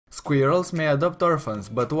Squirrels may adopt orphans,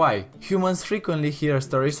 but why? Humans frequently hear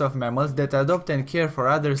stories of mammals that adopt and care for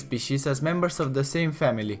other species as members of the same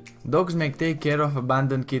family. Dogs may take care of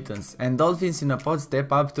abandoned kittens, and dolphins in a pod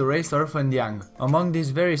step up to raise orphaned young. Among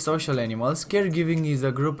these very social animals, caregiving is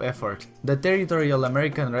a group effort. The territorial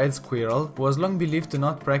American red squirrel was long believed to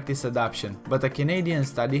not practice adoption, but a Canadian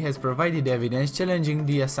study has provided evidence challenging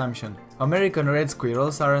the assumption. American red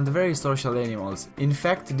squirrels aren't very social animals. In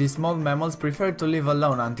fact, these small mammals prefer to live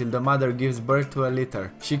alone until the mother gives birth to a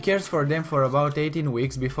litter. She cares for them for about 18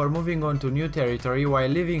 weeks before moving on to new territory while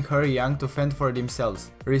leaving her young to fend for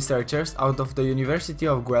themselves. Researchers out of the University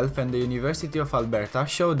of Guelph and the University of Alberta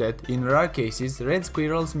show that, in rare cases, red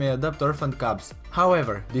squirrels may adopt orphaned cubs.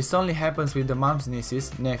 However, this only happens with the mom's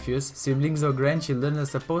nieces, nephews, siblings or grandchildren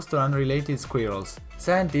as opposed to unrelated squirrels.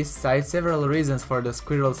 Scientists cite several reasons for the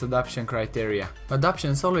squirrel's adoption criteria.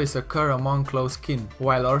 Adoptions always occur among close kin,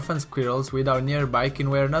 while orphan squirrels without nearby kin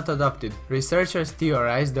were not adopted. Researchers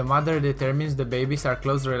theorize the mother determines the babies are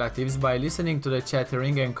close relatives by listening to the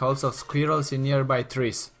chattering and calls of squirrels in nearby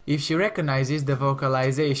trees. If she recognizes the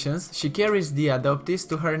vocalizations, she carries the adoptees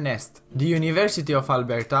to her nest. The University of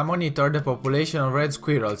Alberta monitored the population of red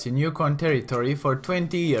squirrels in Yukon Territory for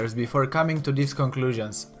 20 years before coming to these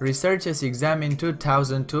conclusions. Researchers examined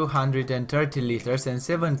 2,230 litters and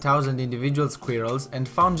 7,000 individual squirrels and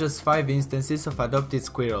found just 5 instances of adopted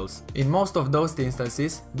squirrels. In most of those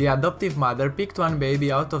instances, the adoptive mother picked one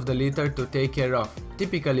baby out of the litter to take care of,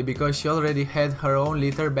 typically because she already had her own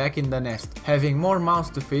litter back in the nest. Having more mouths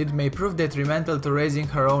to feed may prove detrimental to raising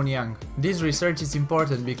her own young. This research is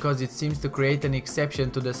important because it seems to create an exception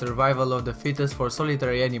to the survival of the fittest for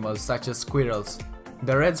solitary animals such as squirrels.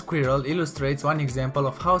 The red squirrel illustrates one example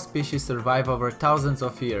of how species survive over thousands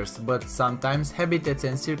of years, but sometimes habitats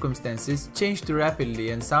and circumstances change too rapidly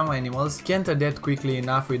and some animals can't adapt quickly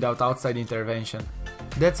enough without outside intervention.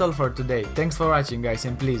 That's all for today. Thanks for watching guys,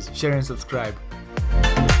 and please share and subscribe.